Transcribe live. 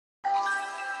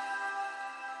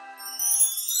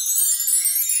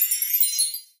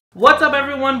What's up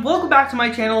everyone, welcome back to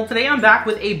my channel. Today I'm back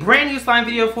with a brand new slime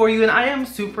video for you, and I am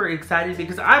super excited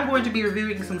because I'm going to be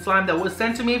reviewing some slime that was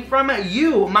sent to me from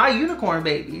you, my unicorn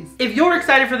babies. If you're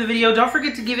excited for the video, don't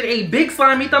forget to give it a big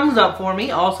slimy thumbs up for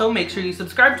me. Also, make sure you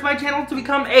subscribe to my channel to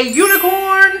become a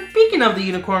unicorn. Speaking of the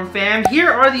unicorn fam, here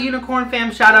are the unicorn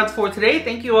fam shoutouts for today.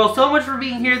 Thank you all so much for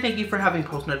being here. Thank you for having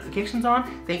post notifications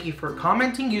on. Thank you for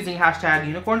commenting using hashtag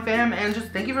unicorn fam, and just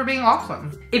thank you for being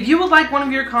awesome. If you would like one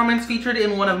of your comments featured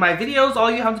in one of my videos, all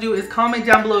you have to do is comment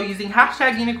down below using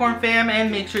hashtag unicorn fam,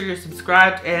 and make sure you're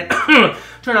subscribed and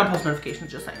turn on post notifications,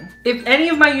 just saying. If any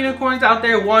of my unicorns out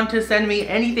there want to send me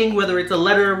anything, whether it's a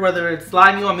letter, whether it's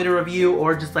slime you want me to review,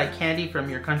 or just like candy from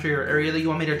your country or area that you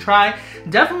want me to try,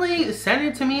 definitely send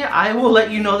it to me. I will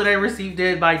let you know that I received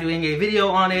it by doing a video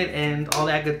on it and all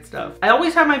that good stuff. I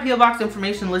always have my PO box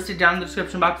information listed down in the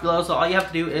description box below, so all you have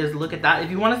to do is look at that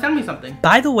if you want to send me something.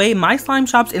 By the way, my slime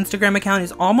shop's Instagram account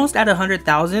is almost at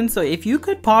 100,000, so if you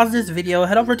could pause this video,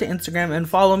 head over to Instagram and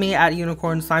follow me at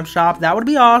Unicorn Slime Shop, that would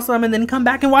be awesome, and then come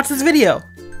back and watch this video.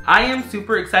 I am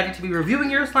super excited to be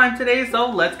reviewing your slime today, so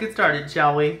let's get started,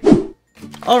 shall we?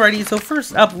 Alrighty, so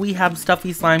first up we have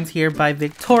Stuffy Slimes here by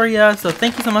Victoria. So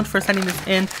thank you so much for sending this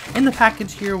in. In the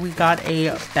package here we got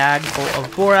a bag full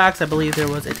of borax. I believe there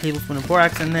was a tablespoon of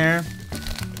borax in there.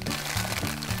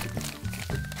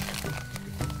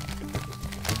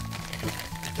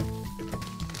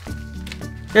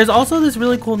 There's also this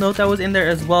really cool note that was in there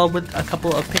as well, with a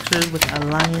couple of pictures with a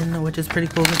lion, which is pretty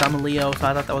cool because I'm a Leo, so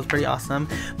I thought that was pretty awesome.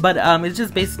 But it's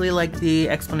just basically like the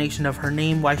explanation of her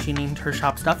name, why she named her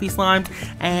shop Stuffy Slimes,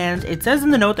 and it says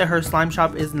in the note that her slime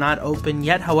shop is not open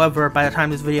yet. However, by the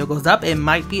time this video goes up, it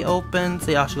might be open,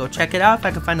 so y'all should go check it out. If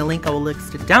I can find a link, I will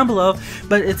list it down below.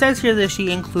 But it says here that she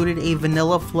included a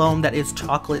vanilla foam that is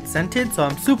chocolate scented, so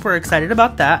I'm super excited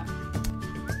about that.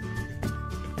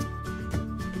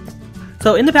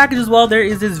 So in the package as well, there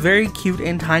is this very cute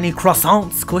and tiny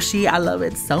croissant squishy. I love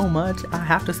it so much. I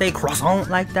have to say croissant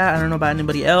like that. I don't know about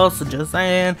anybody else, so just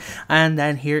saying. And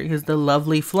then here is the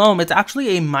lovely foam. It's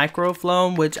actually a micro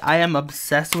foam, which I am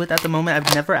obsessed with at the moment.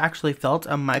 I've never actually felt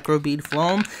a micro bead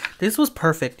foam. This was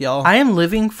perfect, y'all. I am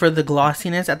living for the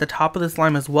glossiness at the top of the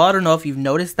slime as well. I don't know if you've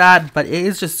noticed that, but it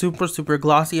is just super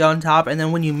glossy on top. And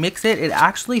then when you mix it, it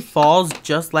actually falls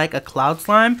just like a cloud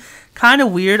slime. Kind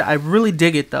of weird. I really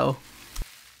dig it though.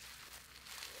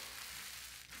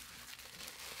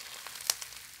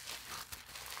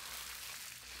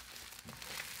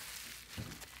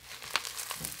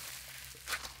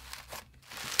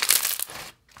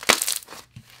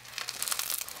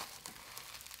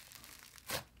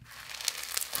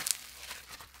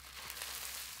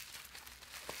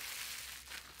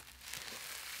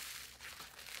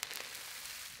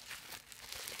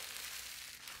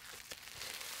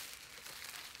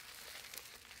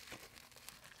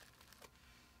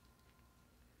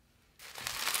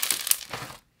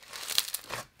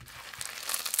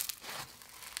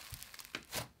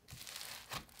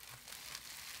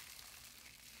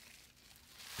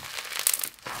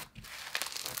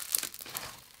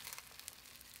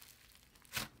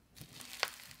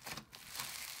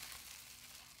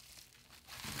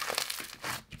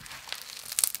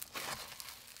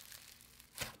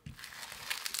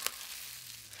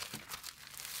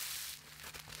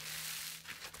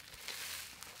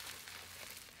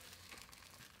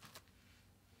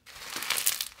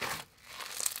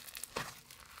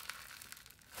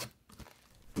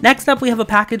 Next up, we have a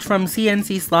package from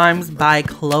CNC Slimes by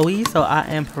Chloe, so I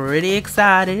am pretty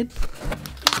excited.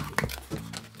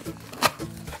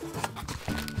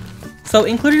 So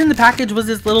included in the package was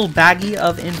this little baggie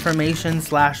of information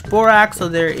 / borax. So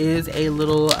there is a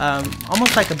little,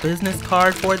 almost like a business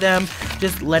card for them,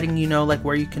 just letting you know like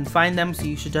where you can find them. So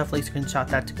you should definitely screenshot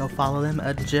that to go follow them,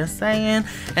 just saying.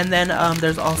 And then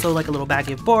there's also like a little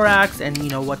baggie of borax and you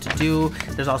know what to do.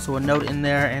 There's also a note in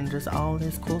there and just all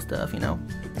this cool stuff, you know.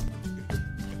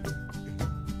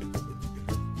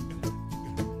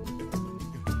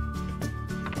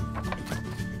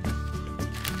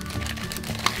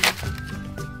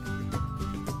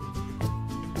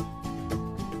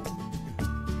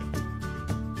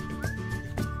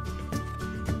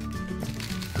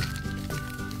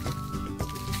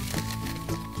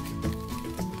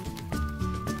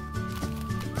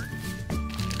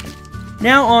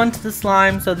 Now on to the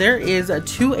slime. So there is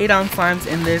 2 8-ounce slimes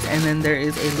in this, and then there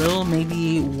is a little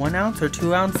maybe 1 ounce or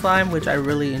 2 ounce slime, which I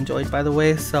really enjoyed by the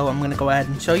way, so I'm gonna go ahead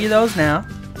and show you those now.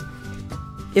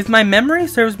 If my memory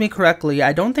serves me correctly,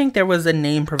 I don't think there was a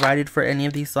name provided for any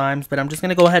of these slimes, but I'm just going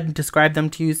to go ahead and describe them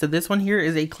to you. So this one here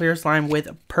is a clear slime with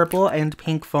purple and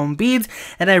pink foam beads,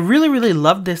 and I really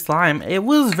loved this slime. It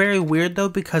was very weird though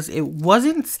because it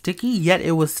wasn't sticky, yet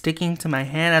it was sticking to my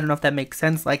hand. I don't know if that makes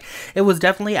sense. Like, it was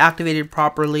definitely activated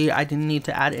properly. I didn't need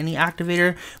to add any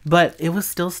activator, but it was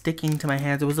still sticking to my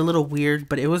hands. It was a little weird,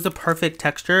 but it was the perfect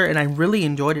texture, and I really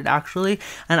enjoyed it actually,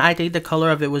 and I think the color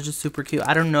of it was just super cute.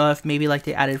 I don't know if maybe like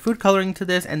they added food coloring to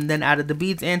this and then added the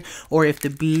beads in, or if the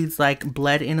beads like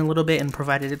bled in a little bit and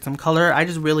provided it some color. I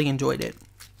just really enjoyed it.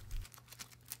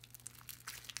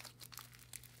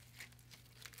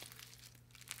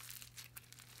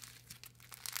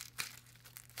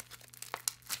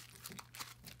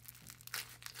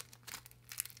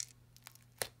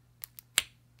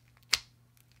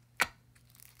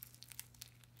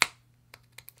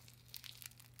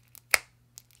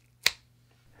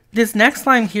 This next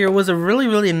slime here was a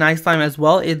really nice slime as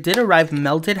well. It did arrive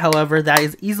melted, however, that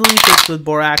is easily fixed with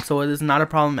borax, so it is not a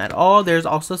problem at all. There's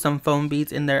also some foam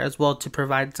beads in there as well to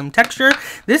provide some texture.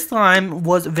 This slime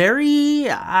was it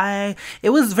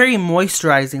was very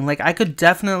moisturizing. Like, I could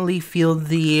definitely feel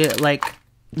the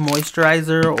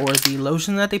moisturizer or the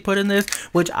lotion that they put in this,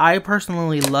 which I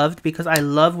personally loved because I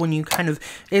love when you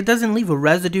it doesn't leave a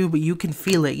residue, but you can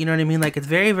feel it, you know what I mean? Like, it's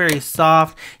very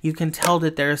soft. You can tell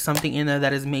that there is something in there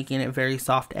that is making it very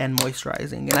soft and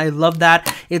moisturizing, and I love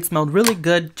that. It smelled really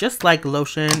good, just like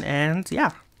lotion, and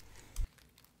yeah.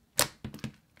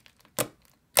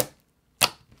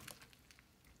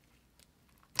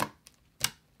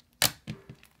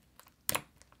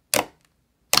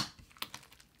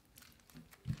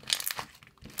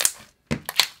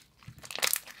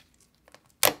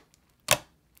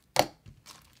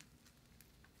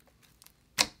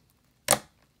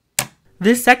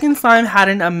 This second slime had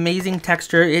an amazing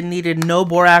texture. It needed no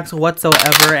borax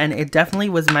whatsoever, and it definitely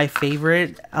was my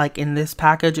favorite, like, in this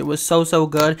package. It was so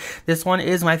good. This one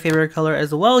is my favorite color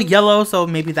as well, yellow, so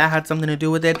maybe that had something to do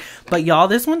with it. But y'all,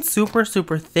 this one's super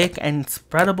thick and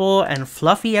spreadable and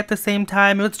fluffy at the same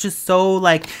time. It's just so,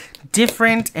 like,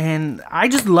 different, and I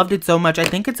just loved it so much. I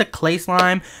think it's a clay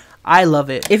slime. I love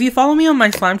it. If you follow me on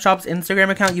my Slime Shop's Instagram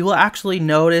account, you will actually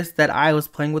notice that I was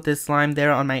playing with this slime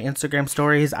there on my Instagram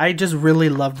stories. I just really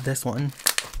loved this one.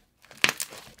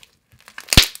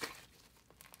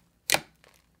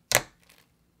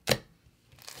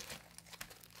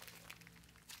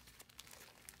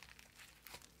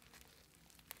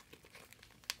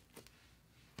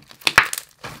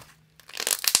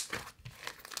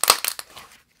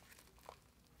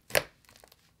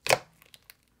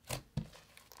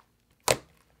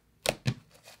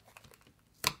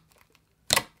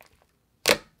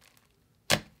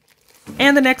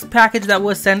 And the next package that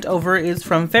was sent over is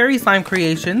from Fairy Slime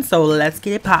Creations, so let's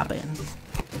get it poppin'.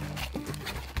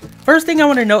 First thing I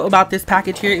want to note about this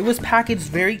package here, it was packaged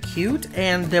very cute,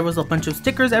 and there was a bunch of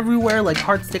stickers everywhere, like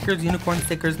heart stickers, unicorn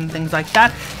stickers, and things like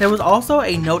that. There was also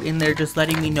a note in there just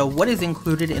letting me know what is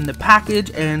included in the package,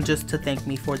 and just to thank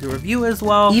me for the review as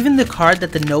well. Even the card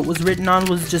that the note was written on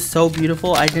was just so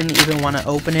beautiful. I didn't even want to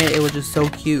open it. It was just so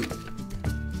cute.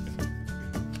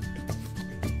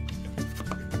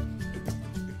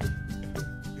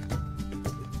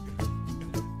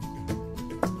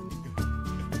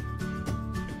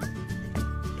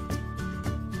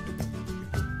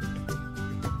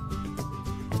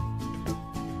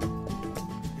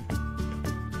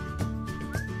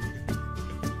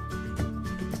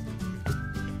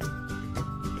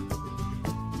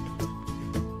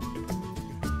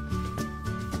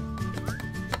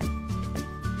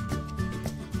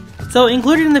 So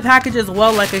included in the package as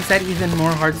well, like I said, even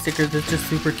more heart stickers. It's just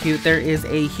super cute. There is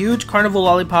a huge carnival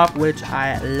lollipop, which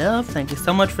I love. Thank you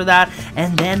so much for that.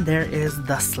 And then there is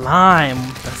the slime.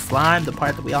 The slime, the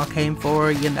part that we all came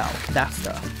for, you know, that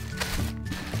stuff.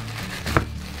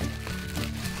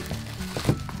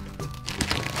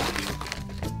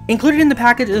 Included in the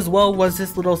package as well was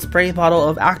this little spray bottle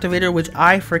of activator, which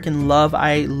I freaking love.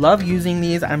 I love using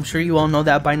these. I'm sure you all know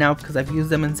that by now because I've used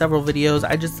them in several videos.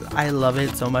 I love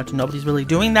it so much. Nobody's really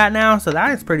doing that now, so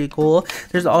that is pretty cool.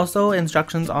 There's also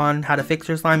instructions on how to fix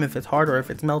your slime if it's hard or if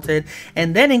it's melted.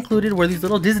 And then included were these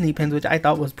little Disney pins, which I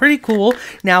thought was pretty cool.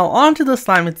 Now onto the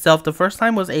slime itself. The first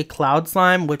slime was a cloud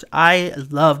slime, which I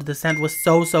loved. The scent was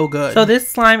so good. So this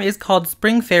slime is called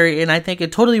Spring Fairy, and I think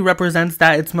it totally represents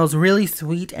that. It smells really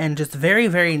sweet and just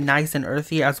very nice and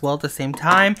earthy as well at the same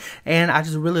time, and I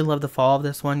just really love the fall of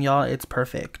this one, y'all. It's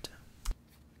perfect.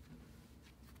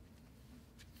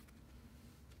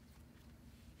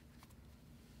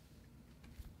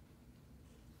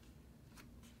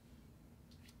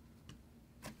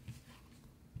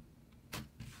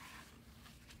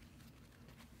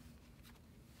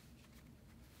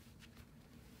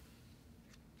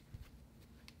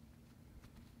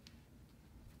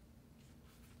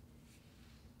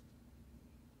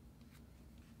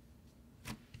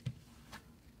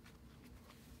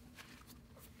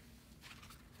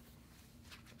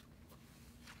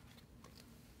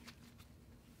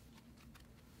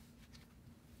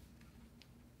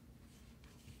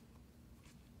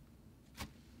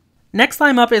 Next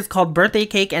slime up is called Birthday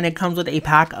Cake, and it comes with a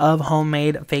pack of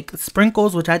homemade fake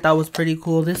sprinkles, which I thought was pretty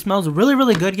cool. This smells really,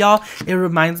 really good, y'all. It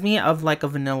reminds me of like a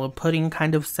vanilla pudding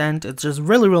kind of scent. It's just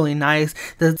really, really nice.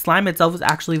 The slime itself is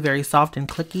actually very soft and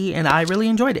clicky, and I really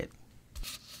enjoyed it.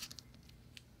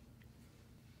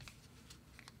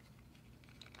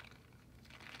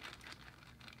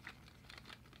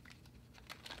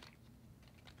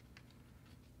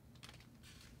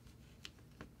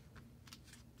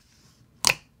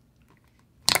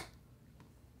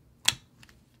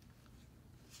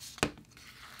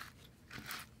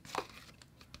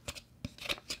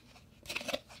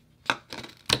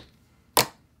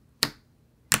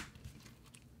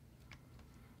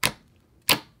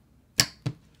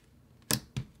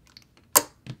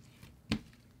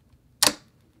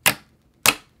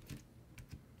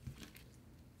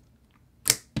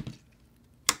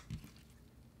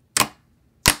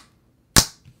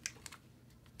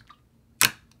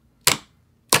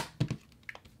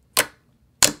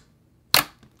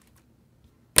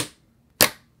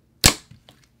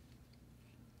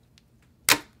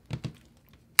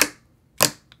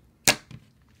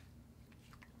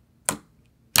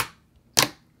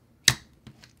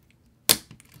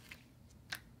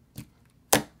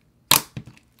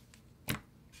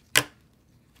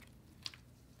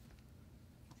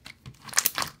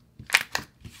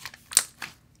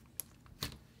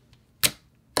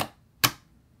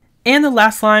 And the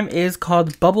last slime is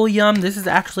called Bubble Yum. This is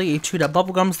actually a chewed up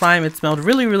bubblegum slime. It smelled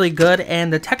really, really good,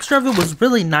 and the texture of it was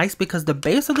really nice because the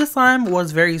base of the slime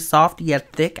was very soft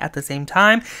yet thick at the same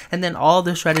time, and then all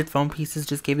the shredded foam pieces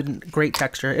just gave it a great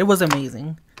texture. It was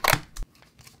amazing.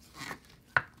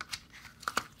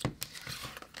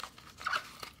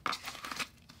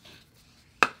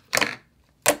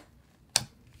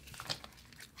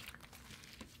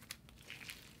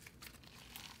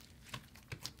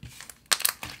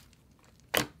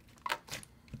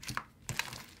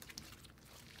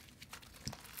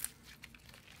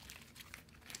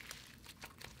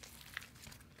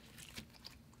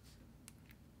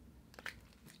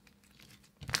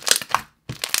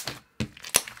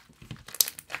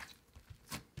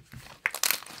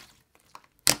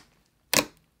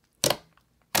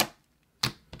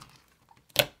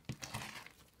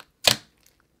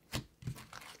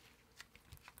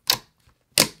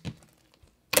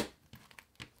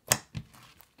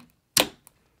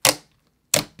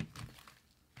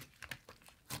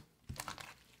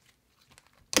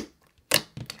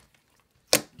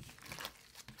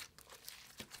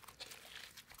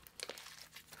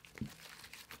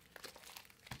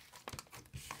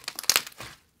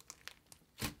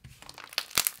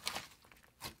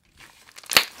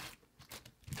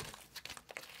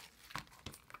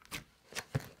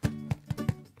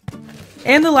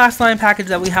 And the last slime package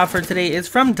that we have for today is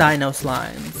from Dino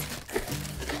Slimes.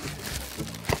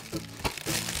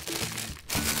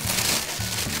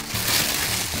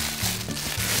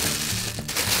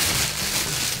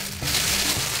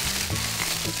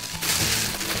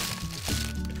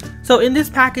 So in this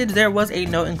package, there was a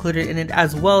note included in it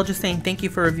as well, just saying thank you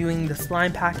for reviewing the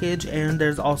slime package, and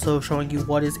there's also showing you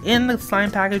what is in the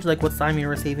slime package, like what slime you're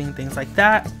receiving, things like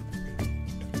that.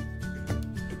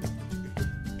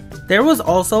 There was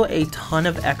also a ton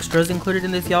of extras included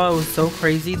in this, y'all. It was so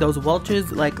crazy. Those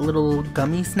Welch's like little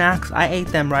gummy snacks, I ate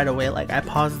them right away. Like I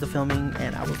paused the filming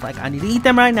and I was like, I need to eat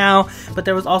them right now. But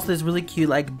there was also this really cute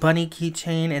like bunny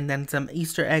keychain and then some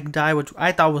Easter egg die, which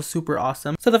I thought was super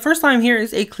awesome. So the first slime here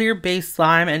is a clear base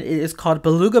slime, and it is called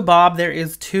Beluga Bob. There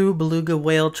is 2 beluga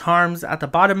whale charms at the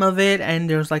bottom of it, and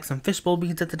there's like some fishbowl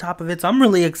beads at the top of it. So I'm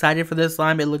really excited for this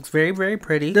slime. It looks very, very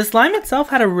pretty. The slime itself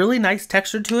had a really nice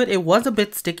texture to it. It was a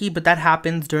bit sticky, but that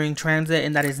happens during transit,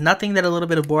 and that is nothing that a little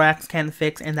bit of borax can't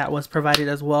fix, and that was provided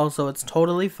as well, so it's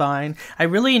totally fine. I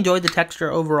really enjoyed the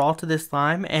texture overall to this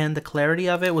slime, and the clarity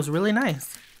of it was really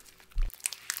nice.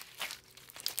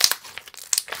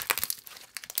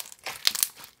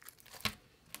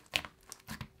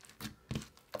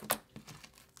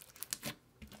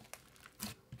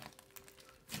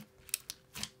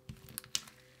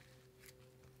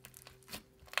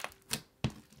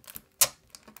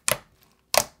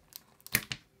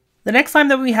 The next slime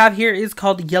that we have here is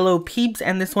called Yellow Peeps,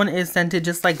 and this one is scented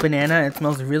just like banana. It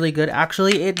smells really good,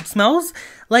 actually. It smells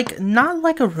like, not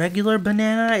like a regular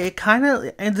banana. It kind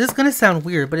of, and this is going to sound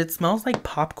weird, but it smells like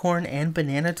popcorn and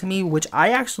banana to me, which I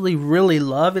actually really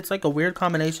love. It's like a weird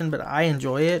combination, but I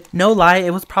enjoy it. No lie,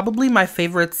 it was probably my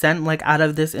favorite scent, like out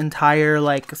of this entire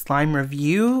like slime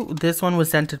review. This one was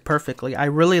scented perfectly. I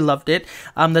really loved it.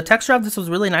 The texture of this was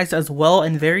really nice as well,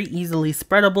 and very easily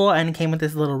spreadable, and came with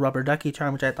this little rubber ducky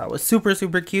charm, which I thought was super,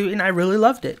 super cute, and I really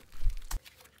loved it.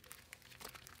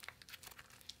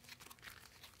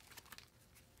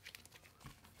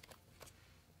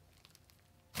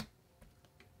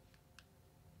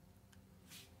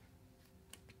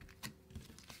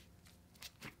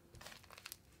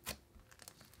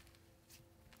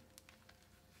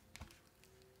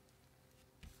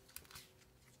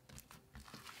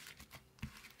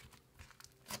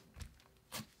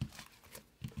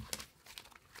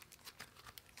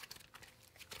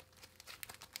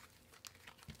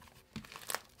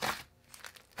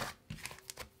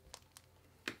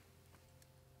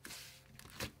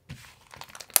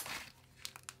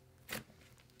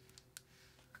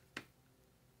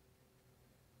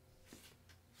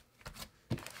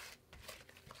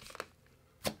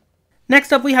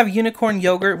 Next up, we have Unicorn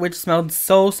yogurt, which smelled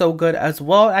so good as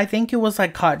well. I think it was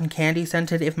like cotton candy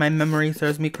scented, if my memory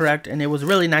serves me correct, and it was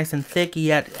really nice and thick,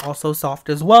 yet also soft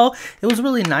as well. It was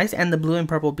really nice, and the blue and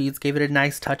purple beads gave it a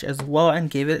nice touch as well and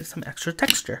gave it some extra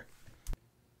texture.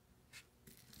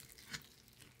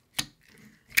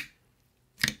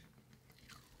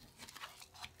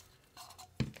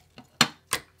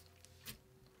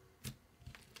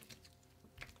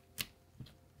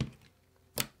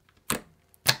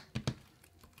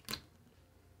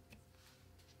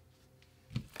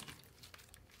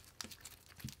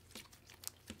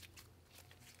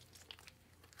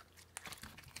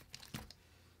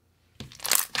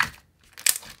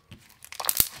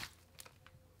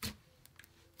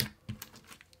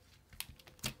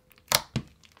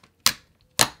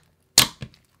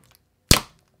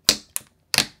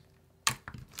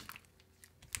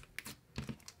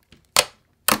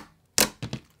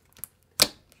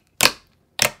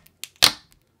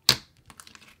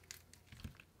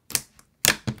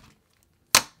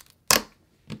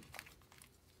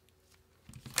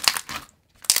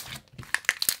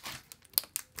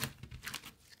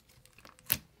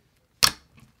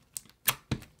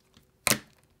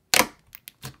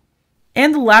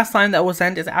 And the last slime that was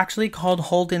sent is actually called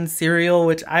Holden Cereal,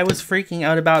 which I was freaking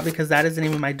out about because that is the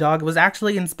name of my dog. It was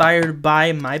actually inspired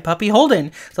by my puppy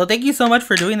Holden. So thank you so much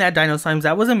for doing that, Dino Slimes.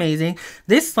 That was amazing.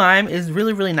 This slime is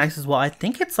really nice as well. I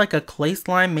think it's like a clay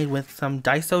slime made with some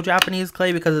Daiso Japanese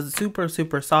clay because it's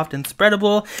super soft and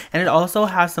spreadable. And it also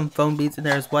has some foam beads in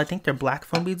there as well. I think they're black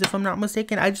foam beads if I'm not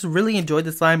mistaken. I just really enjoyed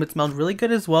the slime. It smelled really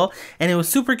good as well. And it was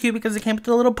super cute because it came with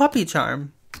a little puppy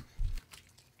charm.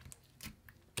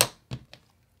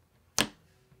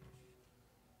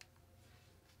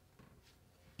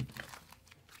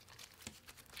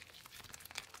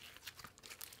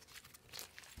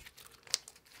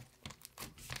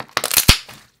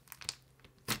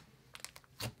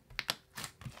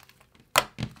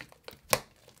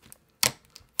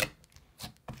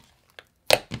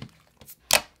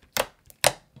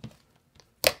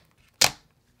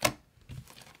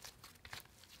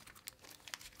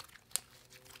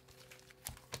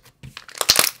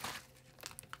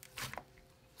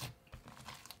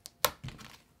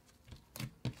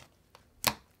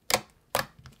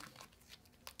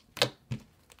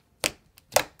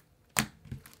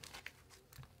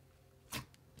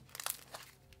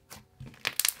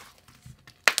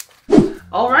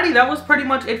 Alrighty, that was pretty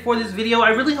much it for this video. I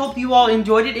really hope you all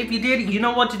enjoyed it. If you did, you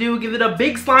know what to do. Give it a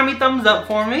big slimy thumbs up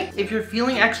for me. If you're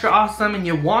feeling extra awesome and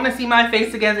you want to see my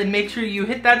face again, then make sure you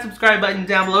hit that subscribe button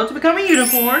down below to become a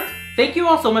unicorn. Thank you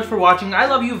all so much for watching. I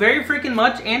love you very freaking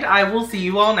much, and I will see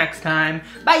you all next time.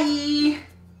 Bye!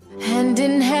 Hand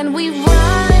in hand we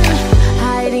run,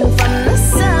 hiding from